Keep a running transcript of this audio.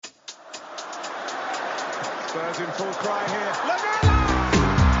Spurs in full cry here. Lamela!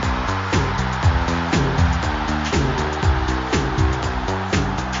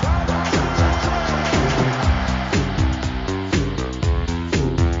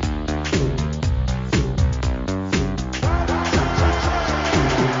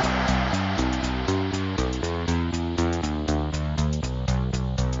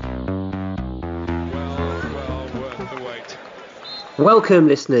 Welcome,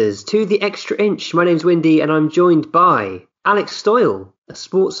 listeners, to The Extra Inch. My name's Windy, and I'm joined by Alex Stoyle, a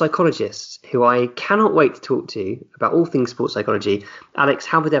sports psychologist who I cannot wait to talk to about all things sports psychology. Alex,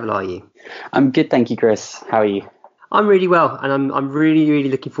 how the devil are you? I'm good, thank you, Chris. How are you? I'm really well, and I'm really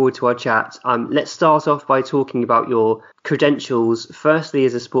looking forward to our chat. Let's start off by talking about your credentials, firstly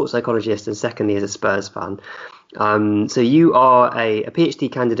as a sports psychologist and secondly as a Spurs fan. So you are a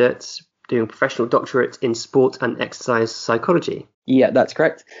PhD candidate doing a professional doctorate in sport and exercise psychology. Yeah, that's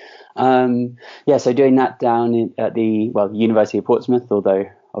correct. So doing that down at the University of Portsmouth, although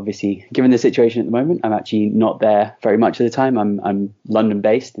obviously given the situation at the moment, I'm actually not there very much of the time. I'm London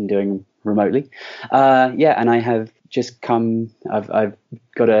based and doing remotely. And I have just come, I've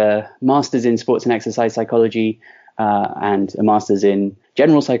got a master's in sports and exercise psychology and a master's in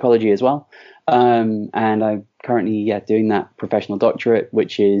general psychology as well. And I'm currently doing that professional doctorate,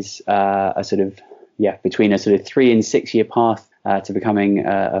 which is between a sort of 3 and 6 year path to becoming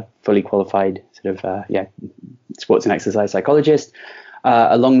a fully qualified sports and exercise psychologist.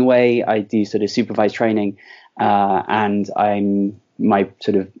 Along the way, I do sort of supervised training, and my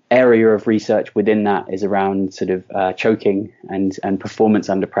sort of area of research within that is around sort of choking and performance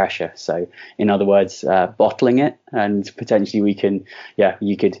under pressure. So in other words, bottling it, and potentially you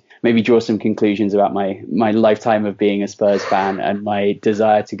could maybe draw some conclusions about my lifetime of being a Spurs fan and my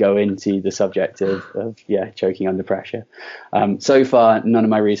desire to go into the subject of choking under pressure. So far, none of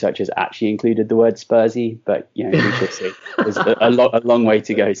my research has actually included the word Spursy, but we shall see. There's a long way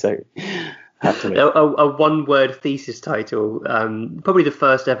to go. So. A one-word thesis title, probably the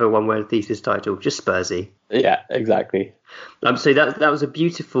first ever one-word thesis title, just Spursy. Yeah, exactly. So that was a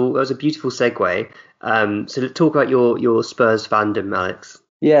beautiful segue. So let's talk about your Spurs fandom, Alex.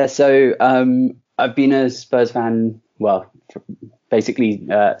 Yeah, so I've been a Spurs fan, basically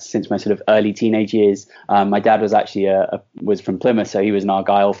since my sort of early teenage years. My dad was actually was from Plymouth, so he was an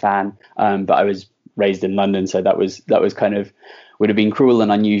Argyle fan, but I was raised in London, so that was kind of would have been cruel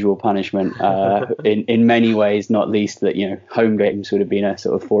and unusual punishment in many ways, not least that home games would have been a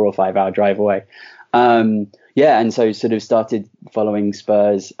sort of 4 or 5 hour drive away. And so sort of started following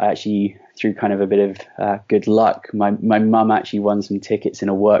Spurs actually through kind of a bit of good luck. My mum actually won some tickets in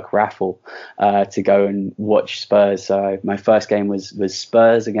a work raffle to go and watch Spurs. So my first game was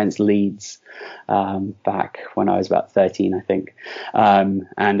Spurs against Leeds back when I was about 13, I think.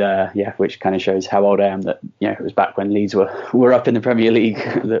 Which kind of shows how old I am, that it was back when Leeds were up in the Premier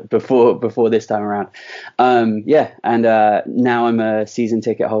League before this time around. Now I'm a season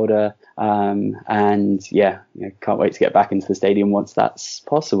ticket holder. Can't wait to get back into the stadium once that's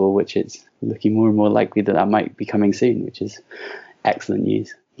possible, which it's looking more and more likely that might be coming soon, which is excellent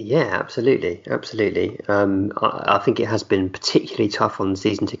news. Yeah, absolutely. I think it has been particularly tough on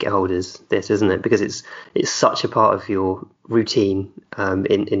season ticket holders, this, isn't it? Because it's such a part of your routine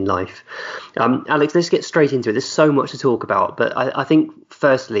in life. Alex, let's get straight into it. There's so much to talk about, but I think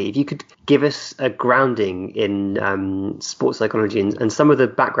firstly, if you could give us a grounding in sports psychology and some of the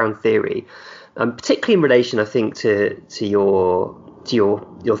background theory, particularly in relation, I think, to your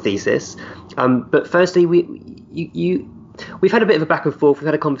thesis. But firstly, we've had a bit of a back and forth. We've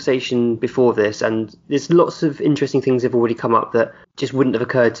had a conversation before this, and there's lots of interesting things that have already come up that just wouldn't have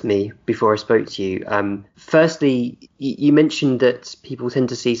occurred to me before I spoke to you. Firstly, you mentioned that people tend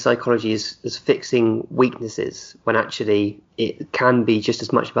to see psychology as fixing weaknesses, when actually it can be just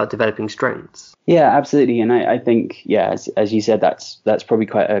as much about developing strengths. Yeah, absolutely. And I think, as you said, that's probably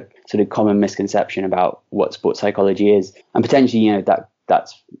quite a sort of common misconception about what sports psychology is. And potentially,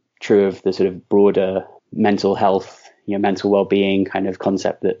 that's true of the sort of broader mental health, mental well-being kind of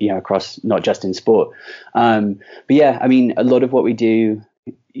concept that, across not just in sport. A lot of what we do,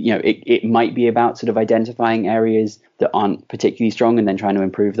 it might be about sort of identifying areas that aren't particularly strong and then trying to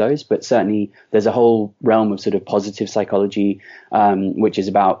improve those. But certainly there's a whole realm of sort of positive psychology, which is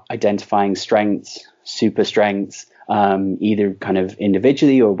about identifying strengths, super strengths, either kind of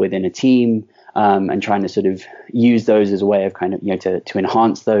individually or within a team, and trying to sort of use those as a way of kind of, to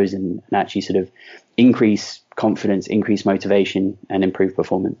enhance those and actually sort of increase confidence, increase motivation, and improve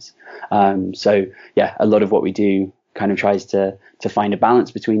performance. A lot of what we do kind of tries to find a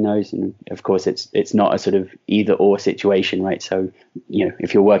balance between those. And of course, it's not a sort of either or situation, right? So,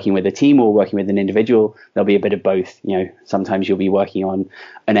 if you're working with a team or working with an individual, there'll be a bit of both. Sometimes you'll be working on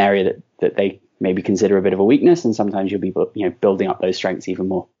an area that they maybe consider a bit of a weakness, and sometimes you'll be building up those strengths even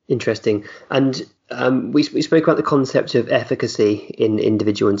more. Interesting. And we spoke about the concept of efficacy in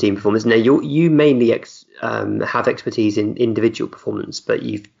individual and team performance. Now, you mainly have expertise in individual performance, but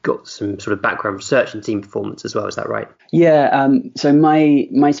you've got some sort of background research in team performance as well. Is that right? Yeah. So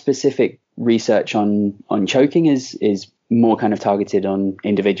my specific research on choking is more kind of targeted on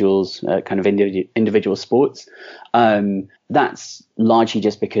individuals, individual sports. That's largely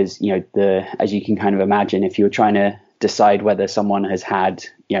just because, as you can kind of imagine, if you're trying to decide whether someone has had,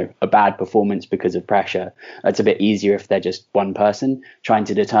 a bad performance because of pressure, it's a bit easier if they're just one person. Trying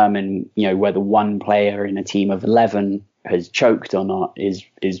to determine, whether one player in a team of 11 has choked or not is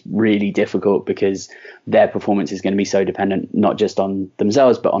really difficult, because their performance is going to be so dependent not just on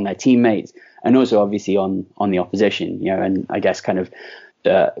themselves but on their teammates, and also obviously on the opposition. And I guess kind of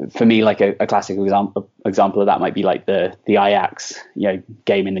for me, like a classic example of that might be like the Ajax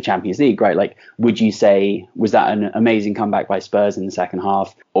game in the Champions League, right? Like, would you say, was that an amazing comeback by Spurs in the second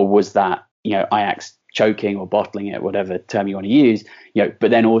half, or was that Ajax choking or bottling it, whatever term you want to use?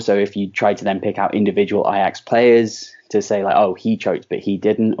 But then also, if you try to then pick out individual Ajax players to say like, oh, he choked but he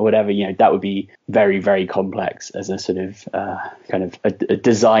didn't, or whatever, that would be very, very complex as a sort of kind of a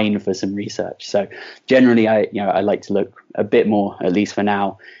design for some research. So generally, I like to look a bit more, at least for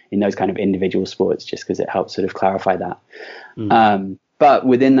now, in those kind of individual sports, just because it helps sort of clarify that. But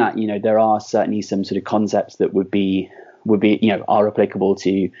within that, there are certainly some sort of concepts that would be are applicable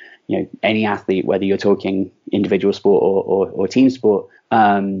to any athlete, whether you're talking individual sport or team sport,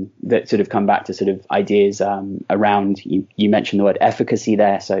 that sort of come back to sort of ideas around, you mentioned the word efficacy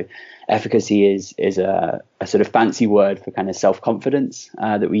there. So efficacy is a sort of fancy word for kind of self-confidence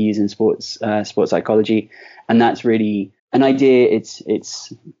that we use in sports psychology. And that's really an idea.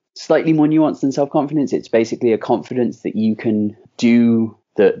 It's slightly more nuanced than self-confidence. It's basically a confidence that you can do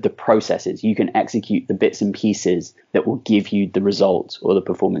the processes, you can execute the bits and pieces that will give you the result or the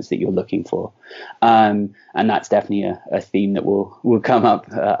performance that you're looking for. And that's definitely a theme that will come up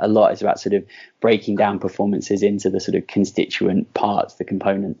a lot, is about sort of breaking down performances into the sort of constituent parts, the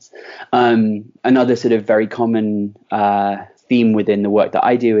components. Another sort of very common theme within the work that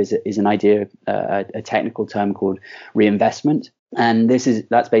I do is an idea, a technical term called reinvestment. And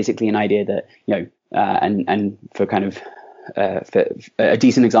that's basically an idea that, and for kind of for a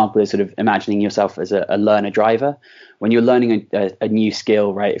decent example is sort of imagining yourself as a learner driver. When you're learning a new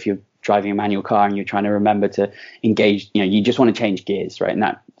skill, right? If you're driving a manual car and you're trying to remember to engage, you just want to change gears, right? And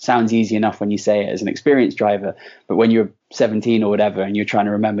that sounds easy enough when you say it as an experienced driver, but when you're 17 or whatever and you're trying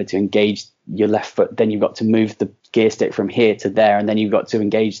to remember to engage your left foot, then you've got to move the gear stick from here to there, and then you've got to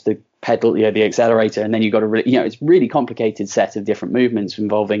engage the pedal, the accelerator, and then you've got to it's really complicated set of different movements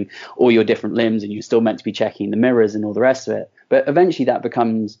involving all your different limbs, and you're still meant to be checking the mirrors and all the rest of it. But eventually that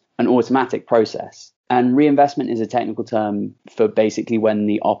becomes an automatic process. And reinvestment is a technical term for basically when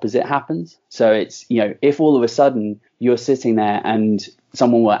the opposite happens. So it's, if all of a sudden you're sitting there and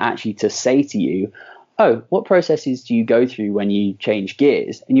someone were actually to say to you, oh, what processes do you go through when you change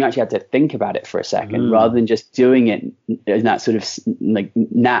gears? And you actually have to think about it for a second, rather than just doing it in that sort of like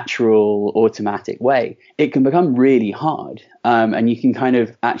natural, automatic way. It can become really hard, and you can kind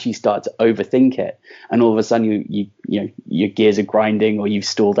of actually start to overthink it. And all of a sudden, your gears are grinding, or you've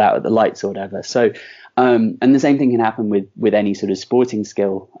stalled out at the lights or whatever. So, and the same thing can happen with any sort of sporting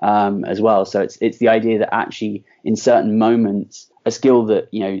skill as well. So it's the idea that actually, in certain moments, a skill that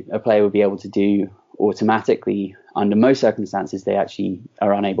a player would be able to do automatically, under most circumstances they actually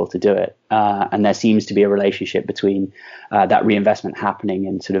are unable to do it, and there seems to be a relationship between that reinvestment happening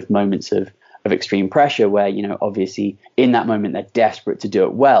in sort of moments of extreme pressure where obviously in that moment they're desperate to do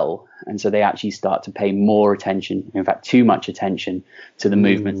it well, and so they actually start to pay more attention, in fact too much attention, to the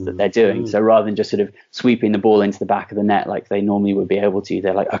movements that they're doing. So rather than just sort of sweeping the ball into the back of the net like they normally would be able to,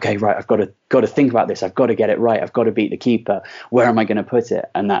 they're like, okay, right, I've got to think about this, I've got to get it right, I've got to beat the keeper, where am I going to put it?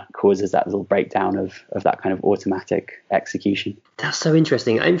 And that causes that little breakdown of that kind of automatic execution. That's so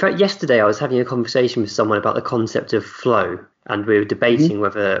interesting. In fact, yesterday I was having a conversation with someone about the concept of flow, and we were debating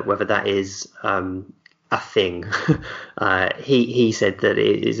whether that is a thing. He said that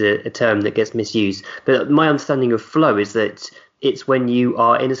it is a term that gets misused, but my understanding of flow is that it's when you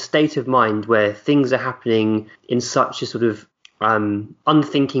are in a state of mind where things are happening in such a sort of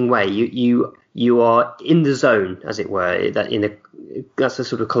unthinking way. You are in the zone, as it were. That's a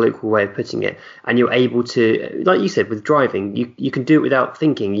sort of colloquial way of putting it. And you're able to, like you said, with driving, you can do it without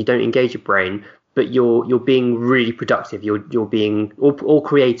thinking. You don't engage your brain, but you're being really productive. You're being all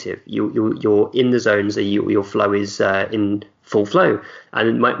creative. You're in the zone, so your flow is in full flow.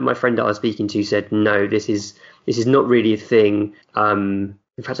 And my friend that I was speaking to said, no, this is not really a thing.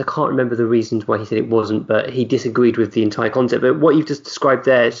 In fact, I can't remember the reasons why he said it wasn't, but he disagreed with the entire concept. But what you've just described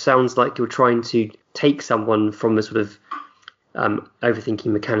there sounds like you're trying to take someone from a sort of overthinking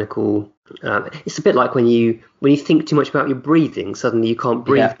mechanical. It's a bit like when you think too much about your breathing, suddenly you can't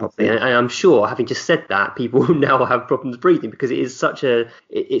breathe properly. And I'm sure, having just said that, people now have problems breathing because it's such a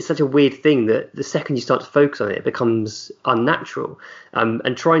weird thing that the second you start to focus on it, it becomes unnatural.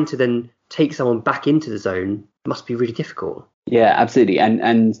 And trying to then take someone back into the zone must be really difficult. Yeah, absolutely.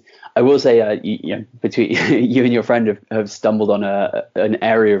 And I will say, between you and your friend have stumbled on an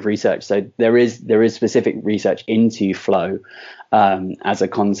area of research. So there is specific research into flow as a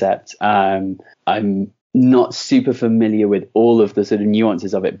concept. I'm not super familiar with all of the sort of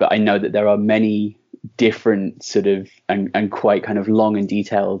nuances of it, but I know that there are many different sort of and quite kind of long and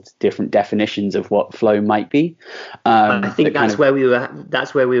detailed different definitions of what flow might be. I think that's where we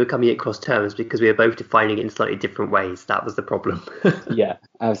were coming across terms, because we were both defining it in slightly different ways. That was the problem. Yeah,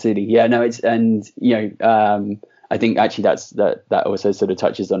 absolutely. Yeah, no, I think actually that also sort of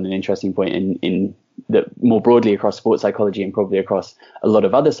touches on an interesting point in that more broadly across sports psychology and probably across a lot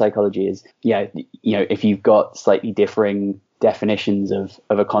of other psychology is, if you've got slightly differing definitions of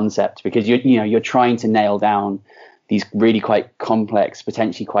a concept, because you're trying to nail down these really quite complex,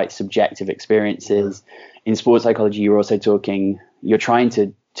 potentially quite subjective experiences. In sports psychology, you're trying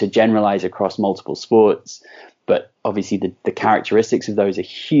to generalize across multiple sports, but obviously the characteristics of those are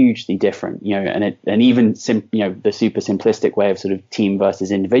hugely different, and even the super simplistic way of sort of team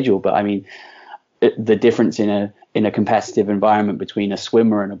versus individual. But I mean, the difference in a competitive environment between a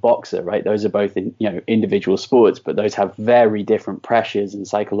swimmer and a boxer, right? Those are both individual sports, but those have very different pressures and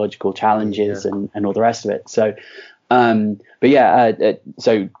psychological challenges and all the rest of it. So,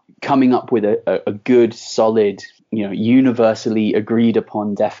 so coming up with a good, solid, universally agreed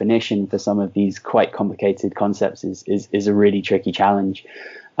upon definition for some of these quite complicated concepts is a really tricky challenge.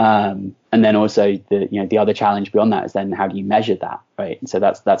 And then also the other challenge beyond that is then how do you measure that, right? So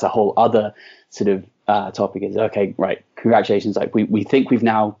that's a whole other sort of topic. Is okay, right? Congratulations, like we think we've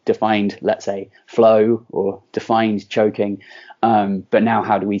now defined, let's say, flow or defined choking, but now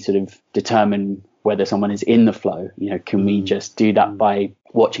how do we sort of determine whether someone is in the flow? Can we just do that by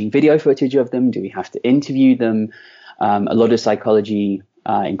watching video footage of them? Do we have to interview them? A lot of psychology,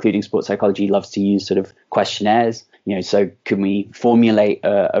 including sports psychology, loves to use sort of questionnaires. So can we formulate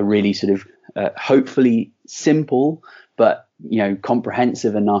a really sort of hopefully simple but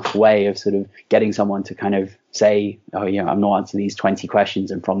comprehensive enough way of sort of getting someone to kind of say, oh yeah, I'm not answering these 20 questions,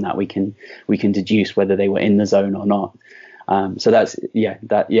 and from that we can deduce whether they were in the zone or not. So it's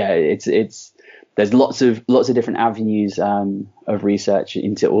there's lots of different avenues of research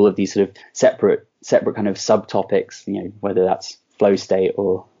into all of these sort of separate kind of subtopics, whether that's flow state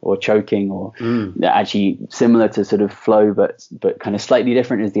or choking, or actually similar to sort of flow but kind of slightly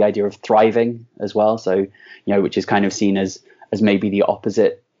different is the idea of thriving as well. So which is kind of seen as maybe the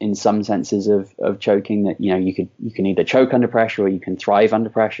opposite in some senses of choking, that you can either choke under pressure or you can thrive under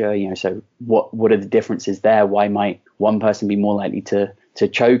pressure. So what are the differences there? Why might one person be more likely to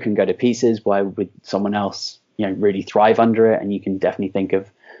choke and go to pieces? Why would someone else really thrive under it? And you can definitely think of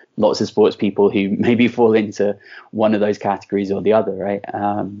lots of sports people who maybe fall into one of those categories or the other, right?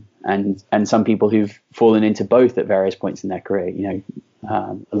 And some people who've fallen into both at various points in their career.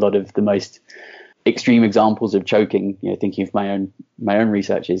 A lot of the most extreme examples of choking, thinking of my own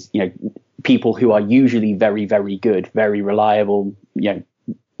research, is people who are usually very, very good, very reliable,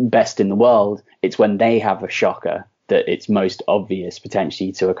 best in the world. It's when they have a shocker that it's most obvious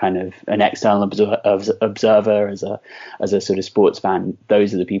potentially to a kind of an external observer as a sort of sports fan.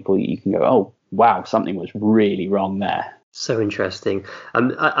 Those are the people you can go, oh wow, something was really wrong there. So interesting.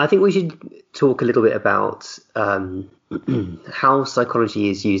 I think we should talk a little bit about how psychology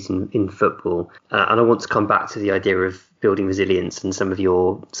is used in football, and I want to come back to the idea of building resilience and some of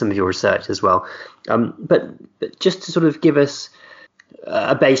your research as well. But just to sort of give us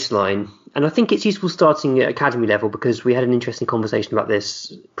a baseline, and I think it's useful starting at academy level, because we had an interesting conversation about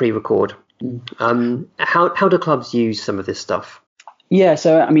this pre-record. How do clubs use some of this stuff? Yeah,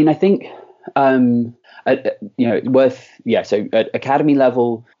 so I mean, I think so at academy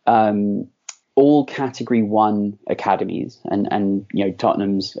level, all category 1 academies, and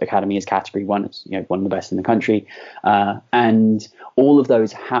Tottenham's academy is category 1, it's one of the best in the country, and all of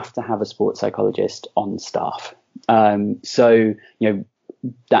those have to have a sports psychologist on staff. So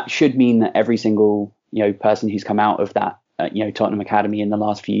that should mean that every single person who's come out of that Tottenham Academy in the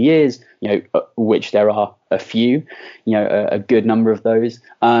last few years, which there are a few, a good number of those,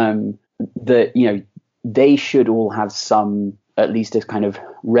 that they should all have some, at least a kind of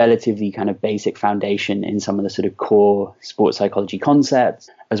relatively kind of basic foundation in some of the sort of core sports psychology concepts,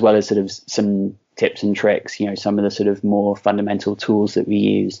 as well as sort of some tips and tricks, some of the sort of more fundamental tools that we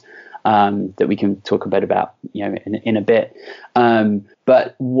use, that we can talk a bit about, in a bit.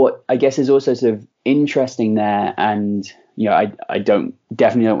 But what I guess is also sort of interesting there, and I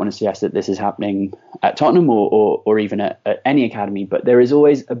definitely don't want to suggest that this is happening at Tottenham or even at any academy, but there is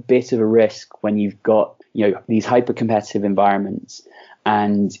always a bit of a risk when you've got these hyper competitive environments,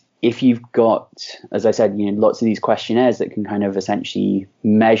 and if you've got, as I said, lots of these questionnaires that can kind of essentially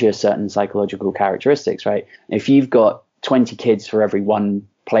measure certain psychological characteristics, right? If you've got 20 kids for every one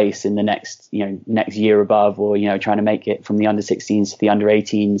place in the next year above, or trying to make it from the under 16s to the under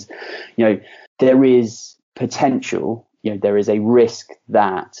 18s, there is potential, there is a risk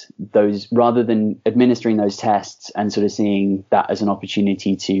that those, rather than administering those tests and sort of seeing that as an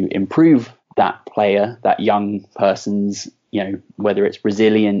opportunity to improve that player, that young person's, whether it's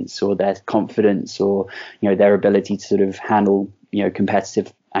resilience or their confidence or their ability to sort of handle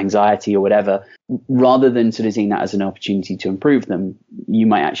competitive anxiety or whatever, rather than sort of seeing that as an opportunity to improve them, you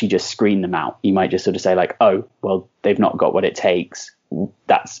might actually just screen them out. You might just sort of say like, oh, well, they've not got what it takes.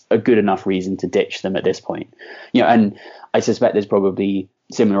 That's a good enough reason to ditch them at this point. And I suspect there's probably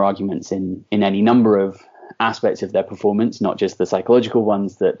similar arguments in any number of aspects of their performance, not just the psychological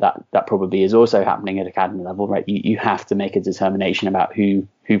ones, that probably is also happening at academy level, right? You have to make a determination about who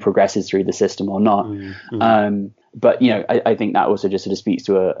progresses through the system or not. Mm-hmm. But I think that also just sort of speaks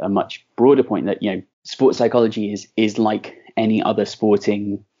to a much broader point that sports psychology is like any other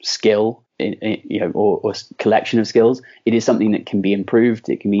sporting skill, or collection of skills. It is something that can be improved,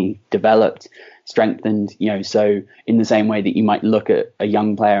 it can be developed, strengthened. So in the same way that you might look at a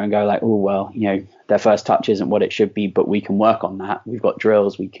young player and go like, oh well, their first touch isn't what it should be, but we can work on that. We've got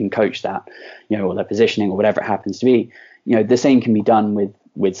drills, we can coach that, or their positioning or whatever it happens to be. The same can be done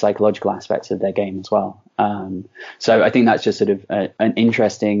with psychological aspects of their game as well. So I think that's just sort of an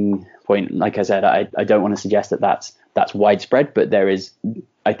interesting point. Like I said, I don't want to suggest that that's widespread, but there is,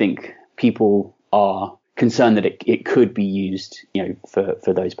 I think people are concerned that it could be used,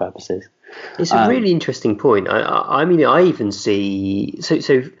 for those purposes. It's a really interesting point. I mean, I even see,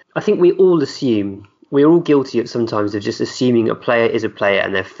 so I think we all assume, we're all guilty of sometimes of just assuming a player is a player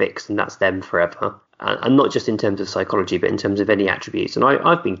and they're fixed and that's them forever. And not just in terms of psychology, but in terms of any attributes. And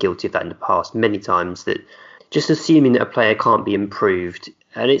I've been guilty of that in the past many times, that just assuming that a player can't be improved.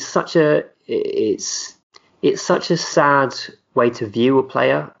 And it's such a sad way to view a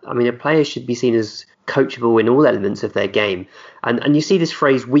player. I mean, a player should be seen as coachable in all elements of their game. And you see this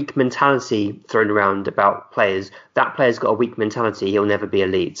phrase weak mentality thrown around about players. That player's got a weak mentality, he'll never be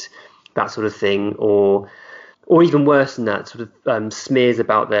elite, that sort of thing. Or even worse than that, sort of smears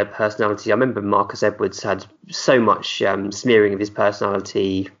about their personality. I remember Marcus Edwards had so much smearing of his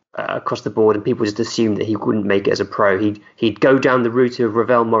personality across the board, and people just assumed that he wouldn't make it as a pro. He'd go down the route of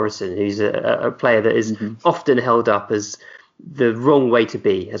Ravel Morrison, who's a player that is often held up as the wrong way to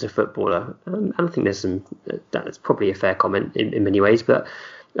be as a footballer. And I think that's probably a fair comment in many ways, but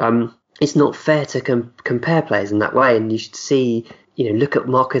it's not fair to compare players in that way. And you should see, look at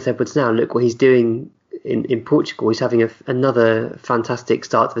Marcus Edwards now. Look what he's doing in Portugal. He's having another fantastic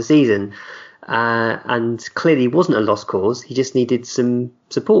start to the season, and clearly wasn't a lost cause. He just needed some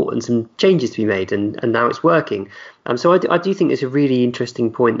support and some changes to be made, and now it's working. So I do think it's a really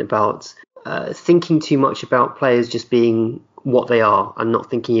interesting point about thinking too much about players just being what they are and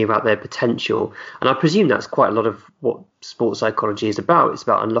not thinking about their potential. And I presume that's quite a lot of what sports psychology is about. It's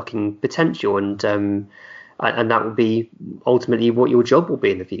about unlocking potential, and that will be ultimately what your job will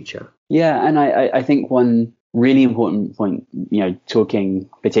be in the future. Yeah, and I think one really important point, talking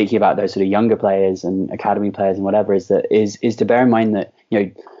particularly about those sort of younger players and academy players and whatever, is to bear in mind that,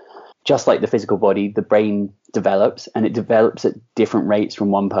 just like the physical body, the brain develops, and it develops at different rates from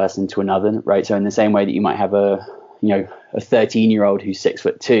one person to another, right? So in the same way that you might have a 13-year-old who's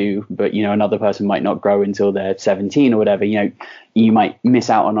 6'2", but another person might not grow until they're 17 or whatever. You might miss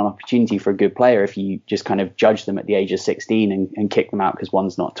out on an opportunity for a good player if you just kind of judge them at the age of 16 and kick them out because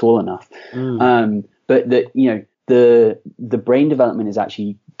one's not tall enough. But the brain development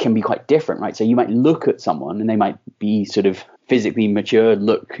can be quite different, right? So you might look at someone and they might be sort of physically mature,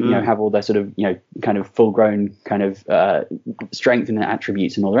 have all their sort of, kind of full grown kind of strength and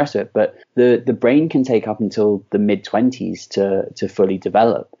attributes and all the rest of it. But the brain can take up until the mid 20s to fully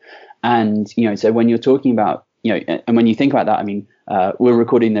develop. And, so when you're talking about, and when you think about that, I mean, we're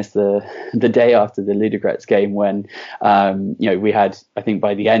recording this the day after the Ludogorets game when, we had, I think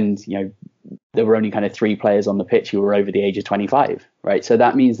by the end, there were only kind of 3 players on the pitch who were over the age of 25, right? So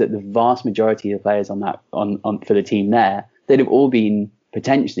that means that the vast majority of the players on for the team there, they'd have all been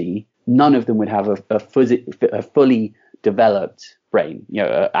potentially, none of them would have a fully developed brain,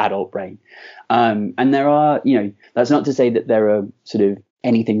 adult brain. And there are, that's not to say that there are sort of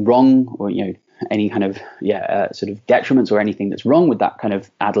anything wrong or, any kind of sort of detriments or anything that's wrong with that kind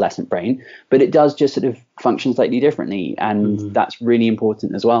of adolescent brain, but it does just sort of function slightly differently, and that's really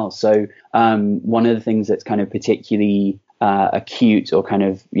important as well. So one of the things that's kind of particularly acute or kind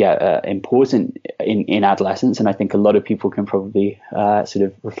of important in adolescence, and I think a lot of people can probably sort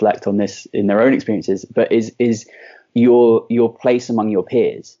of reflect on this in their own experiences, but is your place among your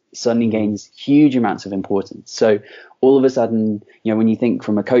peers suddenly gains huge amounts of importance. So all of a sudden, when you think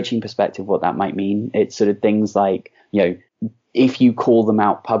from a coaching perspective what that might mean, it's sort of things like, if you call them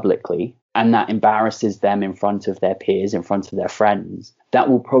out publicly and that embarrasses them in front of their peers, in front of their friends, that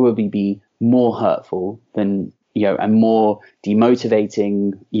will probably be more hurtful than, and more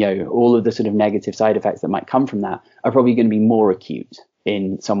demotivating, all of the sort of negative side effects that might come from that are probably going to be more acute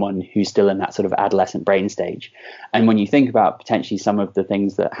in someone who's still in that sort of adolescent brain stage. And when you think about potentially some of the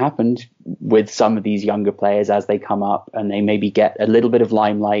things that happened with some of these younger players as they come up and they maybe get a little bit of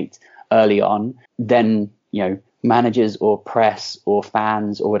limelight early on, then, managers or press or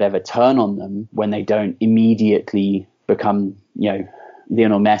fans or whatever turn on them when they don't immediately become,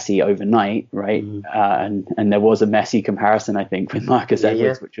 Lionel Messi overnight, right? And there was a Messi comparison, I think, with Marcus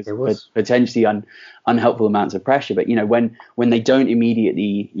Edwards, which was potentially unhelpful amounts of pressure. But when they don't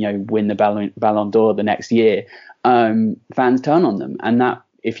immediately win the Ballon d'Or the next year, fans turn on them, and that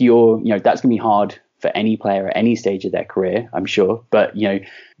if you're that's gonna be hard for any player at any stage of their career, I'm sure. But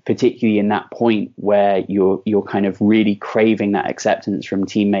particularly in that point where you're kind of really craving that acceptance from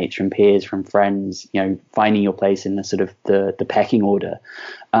teammates, from peers, from friends, finding your place in the sort of the pecking order,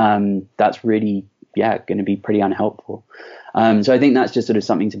 that's really going to be pretty unhelpful. So I think that's just sort of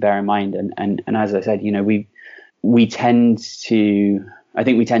something to bear in mind. And as I said, we tend to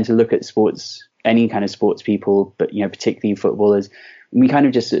look at sports, any kind of sports people, but particularly footballers, we kind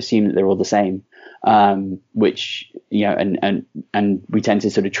of just assume that they're all the same. Which and we tend to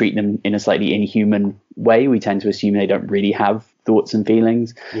sort of treat them in a slightly inhuman way. We tend to assume they don't really have thoughts and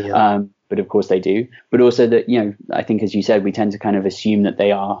feelings, but of course they do. But also that I think, as you said, we tend to kind of assume that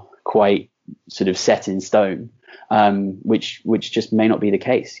they are quite sort of set in stone, which just may not be the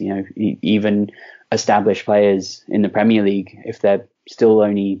case. Even established players in the Premier League, if they're still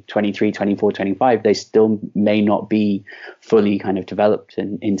only 23, 24, 25, they still may not be fully kind of developed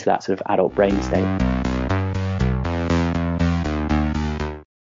into that sort of adult brain state.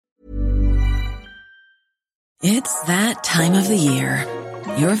 It's that time of the year.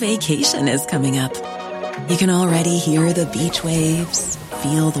 Your vacation is coming up. You can already hear the beach waves,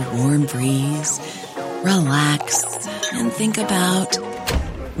 feel the warm breeze, relax, and think about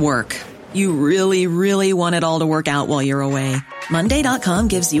work. You really, really want it all to work out while you're away. Monday.com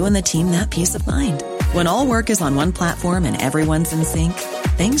gives you and the team that peace of mind. When all work is on one platform and everyone's in sync,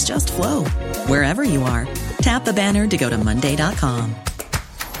 things just flow. Wherever you are, tap the banner to go to Monday.com.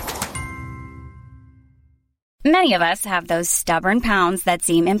 Many of us have those stubborn pounds that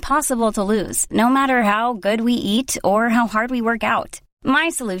seem impossible to lose, no matter how good we eat or how hard we work out. My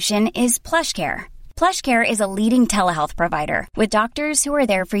solution is PlushCare. PlushCare is a leading telehealth provider with doctors who are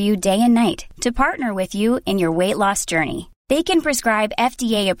there for you day and night to partner with you in your weight loss journey. They can prescribe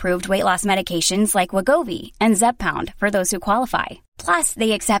FDA-approved weight loss medications like Wegovy and Zepbound for those who qualify. Plus,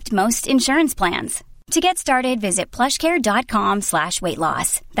 they accept most insurance plans. To get started, visit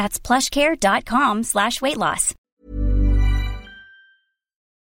plushcare.com/weightloss. That's plushcare.com/weightloss.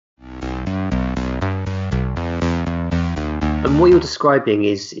 And what you're describing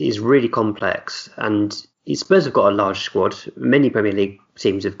is really complex, and Spurs have got a large squad. Many Premier League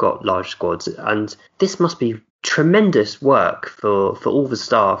teams have got large squads, and this must be tremendous work for all the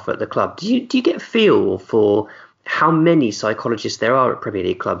staff at the club. Do you get a feel for how many psychologists there are at Premier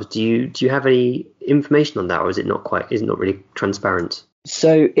League clubs? Do you have any information on that, or is it not really transparent?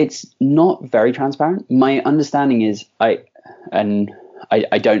 So it's not very transparent. My understanding is I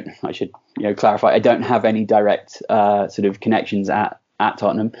should clarify, I don't have any direct sort of connections at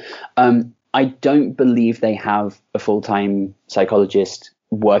Tottenham. I don't believe they have a full-time psychologist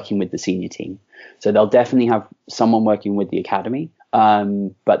working with the senior team. So they'll definitely have someone working with the academy,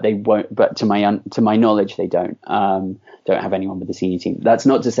 but they won't. But to my knowledge, they don't have anyone with the senior team. That's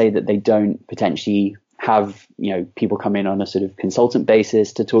not to say that they don't potentially have people come in on a sort of consultant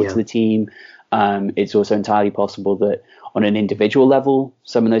basis to talk to the team. It's also entirely possible that on an individual level,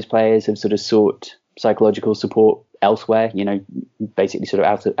 some of those players have sort of sought psychological support elsewhere, basically sort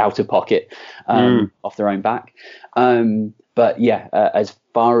of out of pocket, off their own back. But yeah, as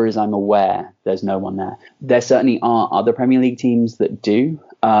far as I'm aware, there's no one there. There certainly are other Premier League teams that do.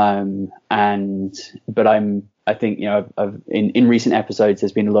 But I think, in recent episodes,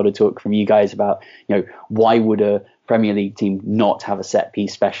 there's been a lot of talk from you guys about, why would a Premier League team not have a set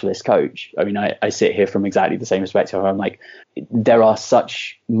piece specialist coach? I mean, I sit here from exactly the same perspective. I'm like, there are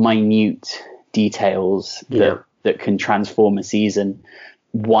such minute details that can transform a season.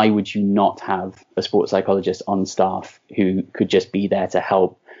 Why would you not have a sports psychologist on staff who could just be there to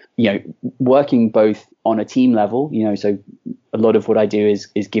help, working both on a team level, so a lot of what I do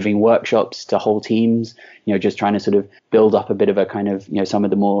is giving workshops to whole teams, just trying to sort of build up a bit of a kind of, some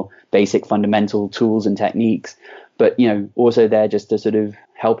of the more basic fundamental tools and techniques, but, also there just to sort of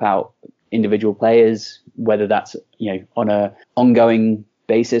help out individual players, whether that's, on a ongoing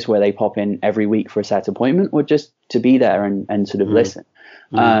basis where they pop in every week for a set appointment, or just to be there and sort of listen.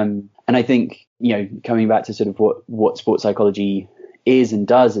 And I think, coming back to sort of what sports psychology is and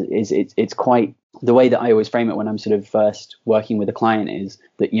does, is it's quite, the way that I always frame it when I'm sort of first working with a client is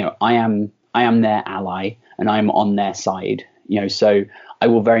that, I am their ally and I'm on their side, so I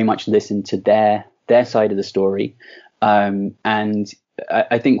will very much listen to their side of the story. And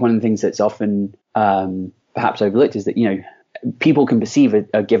I think one of the things that's often perhaps overlooked is that, people can perceive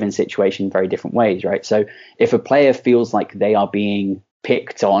a given situation very different ways, right? So if a player feels like they are being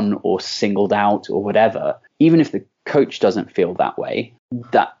picked on or singled out or whatever, even if the coach doesn't feel that way,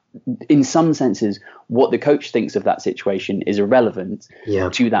 that in some senses, what the coach thinks of that situation is irrelevant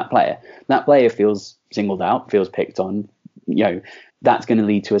to that player. That player feels singled out, feels picked on, that's going to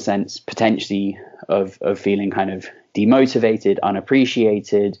lead to a sense potentially of feeling kind of demotivated,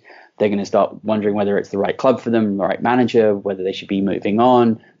 unappreciated. They're going to start wondering whether it's the right club for them, the right manager, whether they should be moving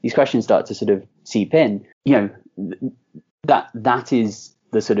on. These questions start to sort of seep in. That is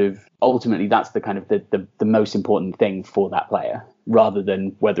the sort of, ultimately that's the kind of the most important thing for that player, rather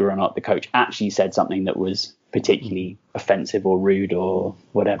than whether or not the coach actually said something that was particularly offensive or rude or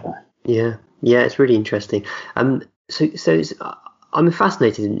whatever. Yeah, it's really interesting. So I'm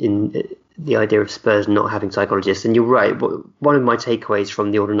fascinated in the idea of Spurs not having psychologists, and you're right. One of my takeaways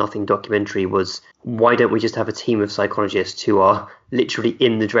from the All or Nothing documentary was, why don't we just have a team of psychologists who are literally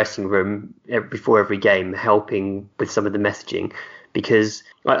in the dressing room before every game helping with some of the messaging? Because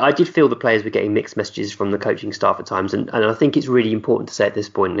I did feel the players were getting mixed messages from the coaching staff at times, and I think it's really important to say at this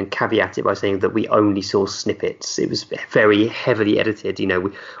point and caveat it by saying that we only saw snippets. It was very heavily edited.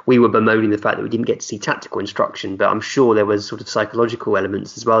 We were bemoaning the fact that we didn't get to see tactical instruction, but I'm sure there was sort of psychological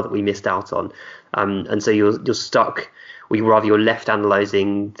elements as well that we missed out on. And so you're stuck, or you're left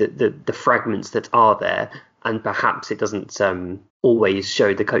analysing the fragments that are there, and perhaps it doesn't always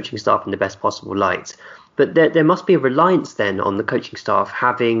show the coaching staff in the best possible light. But there must be a reliance then on the coaching staff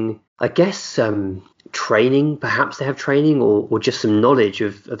having, I guess, training. Perhaps they have training or just some knowledge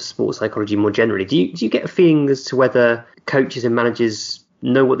of sports psychology more generally. Do you get a feeling as to whether coaches and managers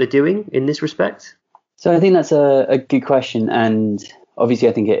know what they're doing in this respect? So I think that's a good question. And obviously,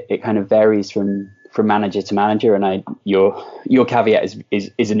 I think it kind of varies from manager to manager. And your caveat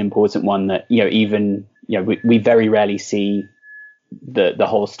is an important one that, we very rarely see the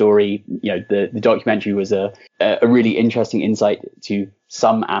whole story. The documentary was a really interesting insight to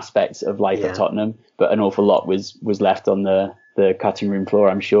some aspects of life at Tottenham, but an awful lot was left on the cutting room floor,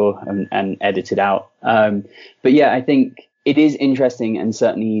 I'm sure, and edited out. But yeah, I think it is interesting, and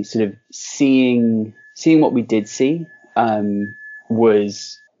certainly sort of seeing what we did see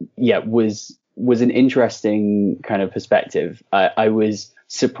was an interesting kind of perspective. I was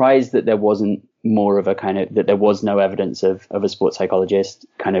surprised that there wasn't more of a kind of, that there was no evidence of a sports psychologist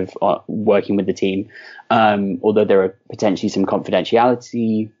kind of working with the team, although there are potentially some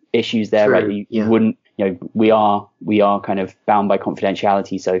confidentiality issues there. True, right? You wouldn't, we are kind of bound by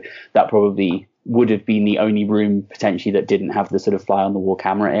confidentiality, so that probably would have been the only room potentially that didn't have the sort of fly on the wall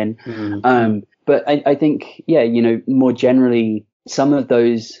camera in. Mm-hmm. But I think, more generally, some of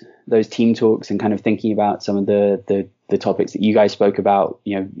those team talks and kind of thinking about some of the topics that you guys spoke about,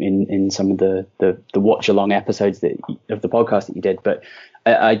 in some of the watch along episodes of the podcast that you did. But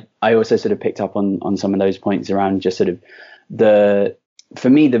I also sort of picked up on some of those points around just sort of for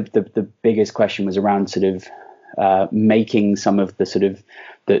me, the biggest question was around sort of making some of the sort of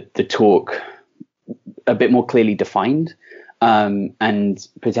the talk a bit more clearly defined. And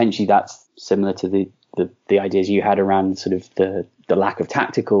potentially that's similar to the ideas you had around sort of the lack of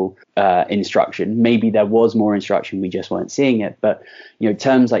tactical instruction. Maybe there was more instruction, we just weren't seeing it. But,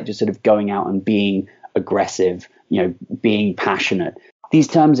 terms like just sort of going out and being aggressive, being passionate, these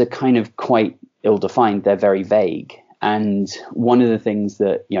terms are kind of quite ill-defined. They're very vague. And one of the things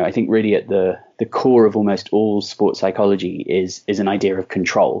that, I think really at the core of almost all sports psychology is an idea of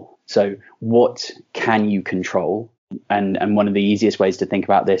control. So what can you control? And one of the easiest ways to think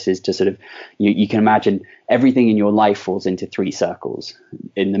about this is to sort of, you can imagine everything in your life falls into 3 circles.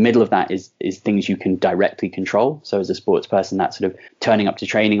 In the middle of that is things you can directly control. So as a sports person, that's sort of turning up to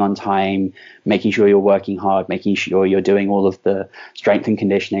training on time, making sure you're working hard, making sure you're doing all of the strength and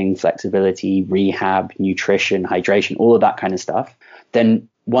conditioning, flexibility, rehab, nutrition, hydration, all of that kind of stuff. Then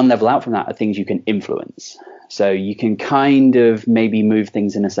one level out from that are things you can influence. So you can kind of maybe move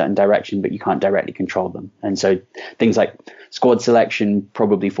things in a certain direction, but you can't directly control them. And so things like squad selection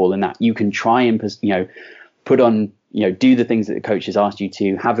probably fall in that. You can try and, put on, do the things that the coach has asked you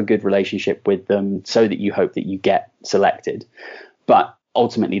to, have a good relationship with them so that you hope that you get selected. But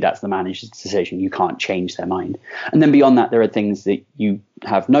ultimately, that's the manager's decision. You can't change their mind. And then beyond that, there are things that you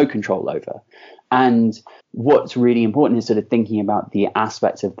have no control over. And what's really important is sort of thinking about the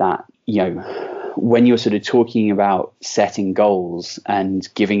aspects of that, when you're sort of talking about setting goals and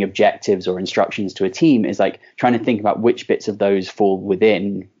giving objectives or instructions to a team, is like trying to think about which bits of those fall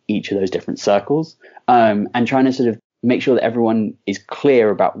within each of those different circles, and trying to sort of make sure that everyone is clear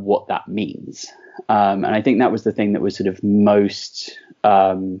about what that means. And I think that was the thing that was sort of most,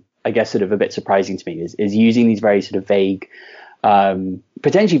 I guess, sort of a bit surprising to me is using these very sort of vague,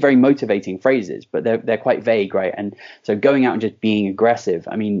 potentially very motivating phrases, but they're quite vague, right? And so going out and just being aggressive,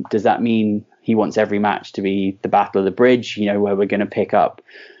 I mean, does that mean he wants every match to be the Battle of the Bridge, where we're going to pick up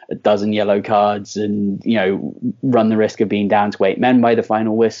a dozen yellow cards and, run the risk of being down to 8 men by the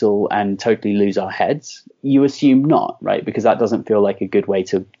final whistle and totally lose our heads? You assume not, right? Because that doesn't feel like a good way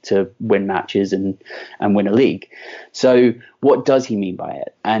to win matches and win a league. So what does he mean by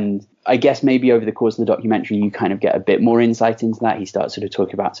it? And I guess maybe over the course of the documentary, you kind of get a bit more insight into that. He starts sort of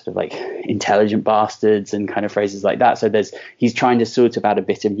talking about sort of like intelligent bastards and kind of phrases like that. So he's trying to sort of add a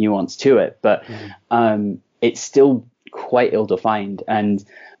bit of nuance to it, but it's still quite ill-defined. And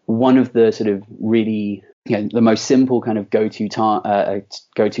one of the sort of really, the most simple kind of go-to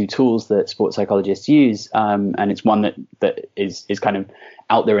tools that sports psychologists use, and it's one that is kind of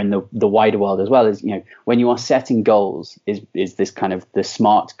out there in the wider world as well, is, when you are setting goals, is this kind of the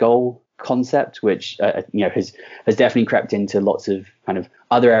SMART goal concept, which has definitely crept into lots of kind of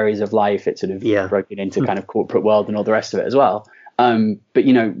other areas of life. It's sort of broken into kind of corporate world and all the rest of it as well. But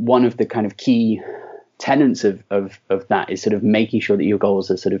one of the kind of key tenets of that is sort of making sure that your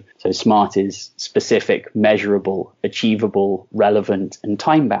goals are sort of, so SMART is specific, measurable, achievable, relevant, and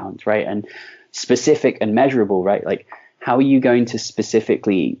time bound, right? And specific and measurable, right? Like, how are you going to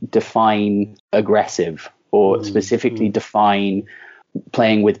specifically define aggressive, or specifically define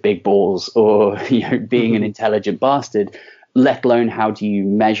playing with big balls, or being an intelligent bastard? Let alone, how do you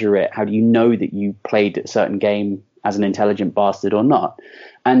measure it? How do you know that you played a certain game as an intelligent bastard or not?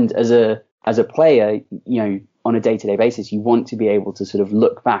 And as a player, on a day-to-day basis, you want to be able to sort of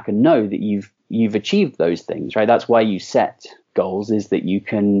look back and know that you've achieved those things, right? That's why you set goals, is that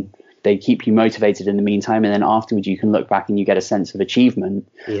they keep you motivated in the meantime, and then afterwards you can look back and you get a sense of achievement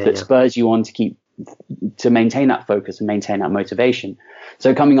that spurs you on to maintain that focus and maintain that motivation.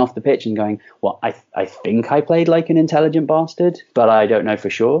 So coming off the pitch and going, well, I think I played like an intelligent bastard, but I don't know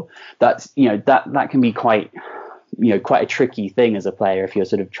for sure. That's, that can be quite a tricky thing as a player if you're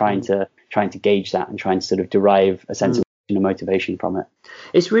sort of trying to gauge that and trying to sort of derive a sense of motivation from it.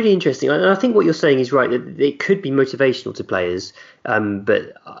 It's really interesting, and I think what you're saying is right, that it could be motivational to players,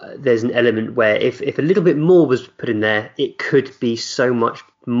 but there's an element where if a little bit more was put in there, it could be so much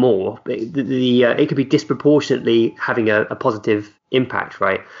more. It could be disproportionately having a positive impact,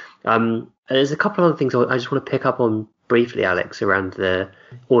 right? And there's a couple of other things I just want to pick up on briefly, Alex, around the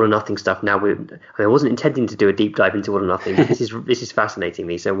all or nothing stuff. Now, I wasn't intending to do a deep dive into all or nothing, but this is fascinating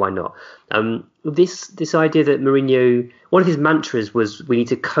me, so why not? This idea that Mourinho, one of his mantras was, we need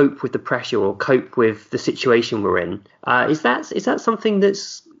to cope with the pressure or cope with the situation we're in. Is that something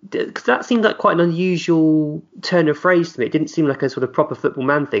because that seemed like quite an unusual turn of phrase to me. It didn't seem like a sort of proper football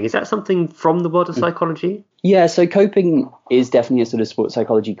man thing. Is that something from the world of psychology? Yeah, so coping is definitely a sort of sports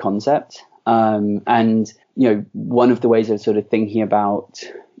psychology concept. And, one of the ways of sort of thinking about,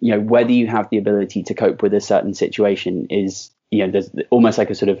 whether you have the ability to cope with a certain situation is, there's almost like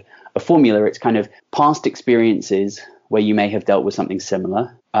a sort of a formula. It's kind of past experiences where you may have dealt with something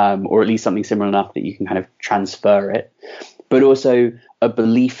similar, or at least something similar enough that you can kind of transfer it, but also a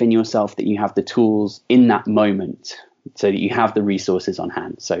belief in yourself that you have the tools in that moment so that you have the resources on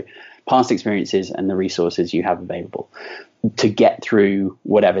hand. So past experiences and the resources you have available to get through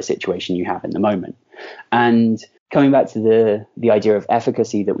whatever situation you have in the moment. And coming back to the idea of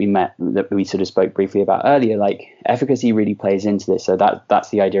efficacy that we sort of spoke briefly about earlier, like efficacy really plays into this. So that's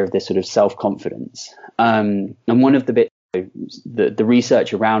the idea of this sort of self-confidence. And one of the bits, the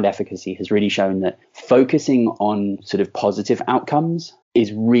research around efficacy has really shown that focusing on sort of positive outcomes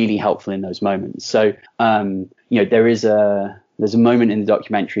is really helpful in those moments. So, there's a moment in the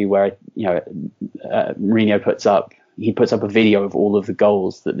documentary where, Mourinho puts up a video of all of the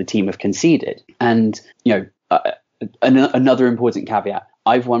goals that the team have conceded. And, another important caveat,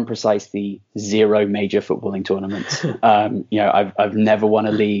 I've won precisely 0 major footballing tournaments. I've never won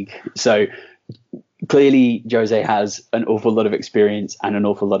a league. So clearly Jose has an awful lot of experience and an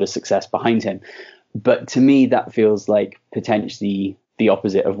awful lot of success behind him. But to me, that feels like potentially the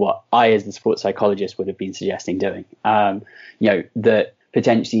opposite of what I, as the sports psychologist, would have been suggesting doing. That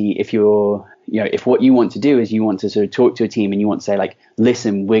potentially if what you want to do is you want to sort of talk to a team and you want to say, like,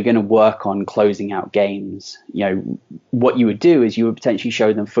 listen, we're going to work on closing out games. What you would do is you would potentially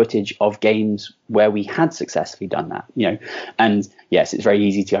show them footage of games where we had successfully done that, and yes, it's very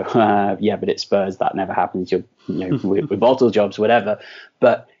easy to go, yeah, but it's Spurs, that never happens. We're bottle jobs, whatever.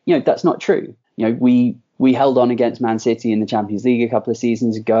 But, that's not true. We held on against Man City in the Champions League a couple of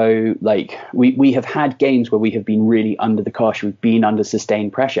seasons ago. Like we have had games where we have been really under the cosh, we've been under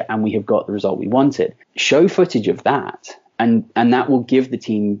sustained pressure, and we have got the result we wanted. Show footage of that, and that will give the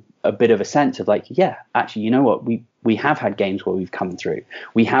team a bit of a sense of like, yeah, actually, you know what, we have had games where we've come through.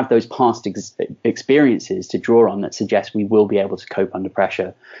 We have those past experiences to draw on that suggest we will be able to cope under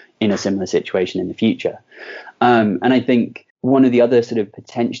pressure in a similar situation in the future. And I think one of the other sort of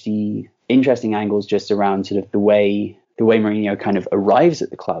potentially interesting angles just around sort of the way Mourinho kind of arrives at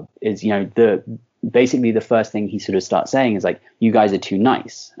the club is, basically the first thing he sort of starts saying is like, you guys are too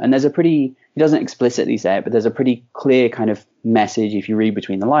nice. And he doesn't explicitly say it, but there's a pretty clear kind of message if you read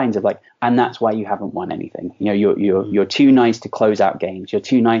between the lines of like, and that's why you haven't won anything. You're too nice to close out games. You're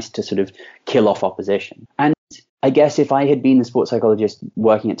too nice to sort of kill off opposition. And I guess if I had been the sports psychologist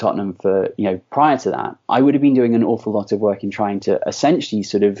working at Tottenham for, prior to that, I would have been doing an awful lot of work in trying to essentially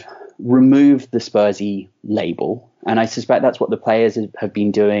sort of remove the Spursy label. And I suspect that's what the players have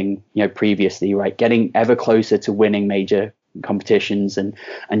been doing, previously, right? Getting ever closer to winning major competitions and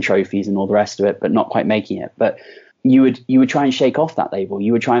trophies and all the rest of it, but not quite making it. But you would try and shake off that label.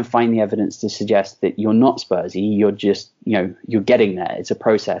 You would try and find the evidence to suggest that you're not Spursy. You're just, you're getting there. It's a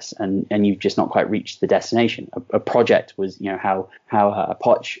process, and you've just not quite reached the destination. A project was, how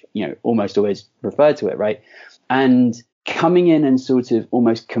Poch, almost always referred to it, right? And coming in and sort of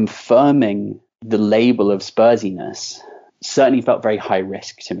almost confirming the label of Spursiness certainly felt very high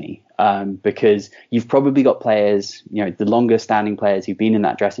risk to me, because you've probably got players, the longer standing players who've been in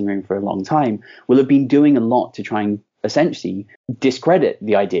that dressing room for a long time will have been doing a lot to try and essentially discredit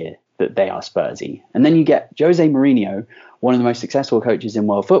the idea that they are Spursy. And then you get Jose Mourinho, one of the most successful coaches in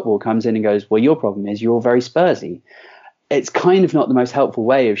world football, comes in and goes, well, your problem is you're very Spursy. It's kind of not the most helpful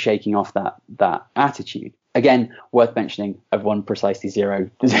way of shaking off that attitude. Again, worth mentioning, I've won precisely 0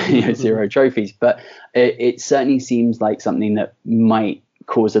 trophies, but it certainly seems like something that might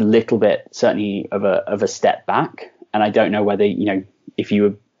cause a little bit, certainly of a step back. And I don't know whether, if you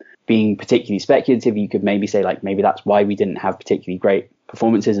were being particularly speculative, you could maybe say like, maybe that's why we didn't have particularly great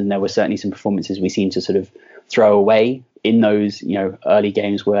performances. And there were certainly some performances we seemed to sort of throw away in those, early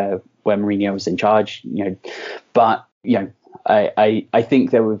games where Mourinho was in charge, but, I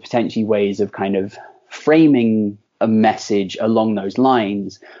think there were potentially ways of kind of framing a message along those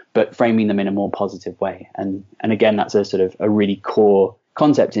lines, but framing them in a more positive way. And again, that's a sort of a really core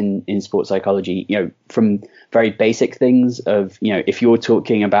concept in sports psychology, from very basic things of, if you're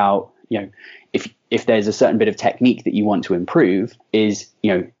talking about, if there's a certain bit of technique that you want to improve, is,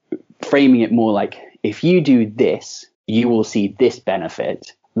 framing it more like, if you do this, you will see this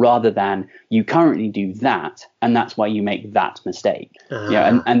benefit, rather than you currently do that, and that's why you make that mistake.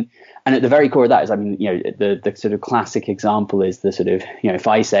 And at the very core of that is, the sort of classic example is the sort of, if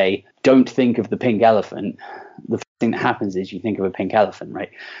I say, don't think of the pink elephant, the first thing that happens is you think of a pink elephant, right?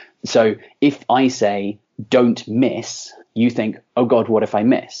 So if I say, don't miss, you think, oh God, what if I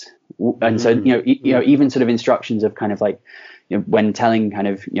miss? And so, even sort of instructions of kind of like, when telling kind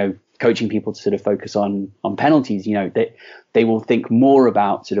of, coaching people to sort of focus on penalties, they will think more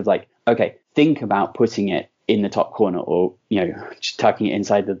about sort of like, okay, think about putting it in the top corner, or just tucking it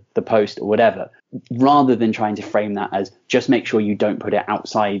inside the post or whatever, rather than trying to frame that as just make sure you don't put it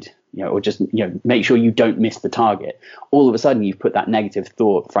outside, or just make sure you don't miss the target. All of a sudden you've put that negative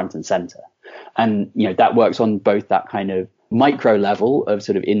thought front and center, and that works on both that kind of micro level of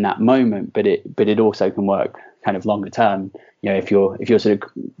sort of in that moment, but it also can work kind of longer term. If you're sort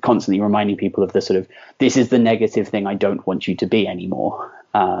of constantly reminding people of the sort of, this is the negative thing I don't want you to be anymore,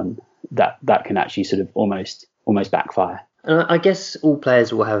 that can actually sort of almost backfire. I guess all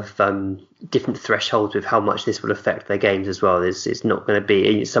players will have different thresholds with how much this will affect their games as well. It's not going to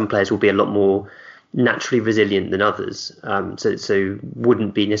be, some players will be a lot more naturally resilient than others, so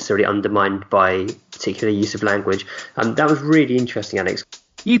wouldn't be necessarily undermined by particular use of language. That was really interesting, Alex.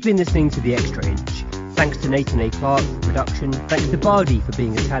 You've been listening to The Extra Inch. Thanks to Nathan A. Clark for production. Thanks to Bardi for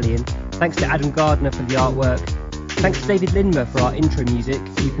being Italian. Thanks to Adam Gardner for the artwork. Thanks to David Lindmer for our intro music.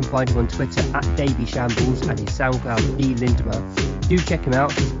 You can find him on Twitter at DavyShambles and his SoundCloud DLindmer. Do check him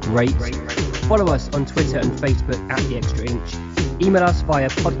out, he's great. Follow us on Twitter and Facebook at The Extra Inch. Email us via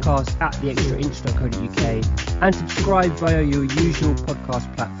podcast@theextrainch.co.uk and subscribe via your usual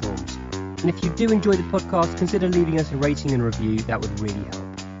podcast platforms. And if you do enjoy the podcast, consider leaving us a rating and review, that would really help.